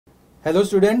Hello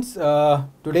students,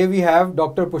 today we have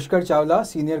Dr. Pushkar Chawla,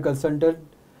 Senior Consultant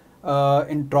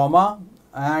in Trauma,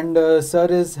 and Sir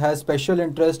has special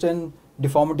interest in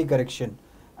deformity correction.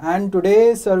 And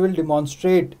today Sir will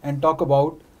demonstrate and talk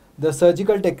about the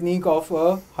surgical technique of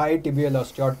a high tibial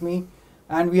osteotomy,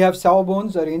 and we have saw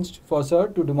bones arranged for Sir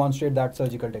to demonstrate that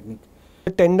surgical technique.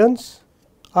 The tendons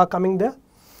are coming there,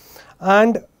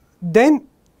 and then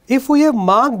if we have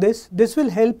marked this will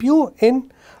help you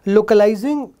in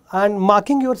localizing and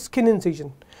marking your skin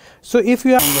incision. So if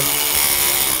you have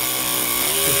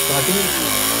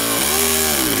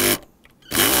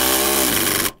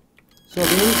So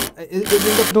again, is in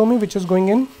the osteotomy which is going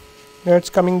in, it's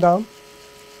coming down.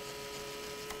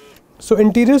 So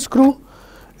interior screw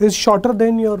is shorter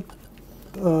than your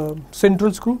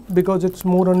central screw because it's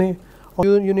more on a.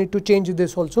 You need to change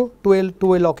this also to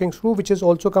a locking screw, which is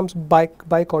also comes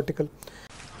bicortical.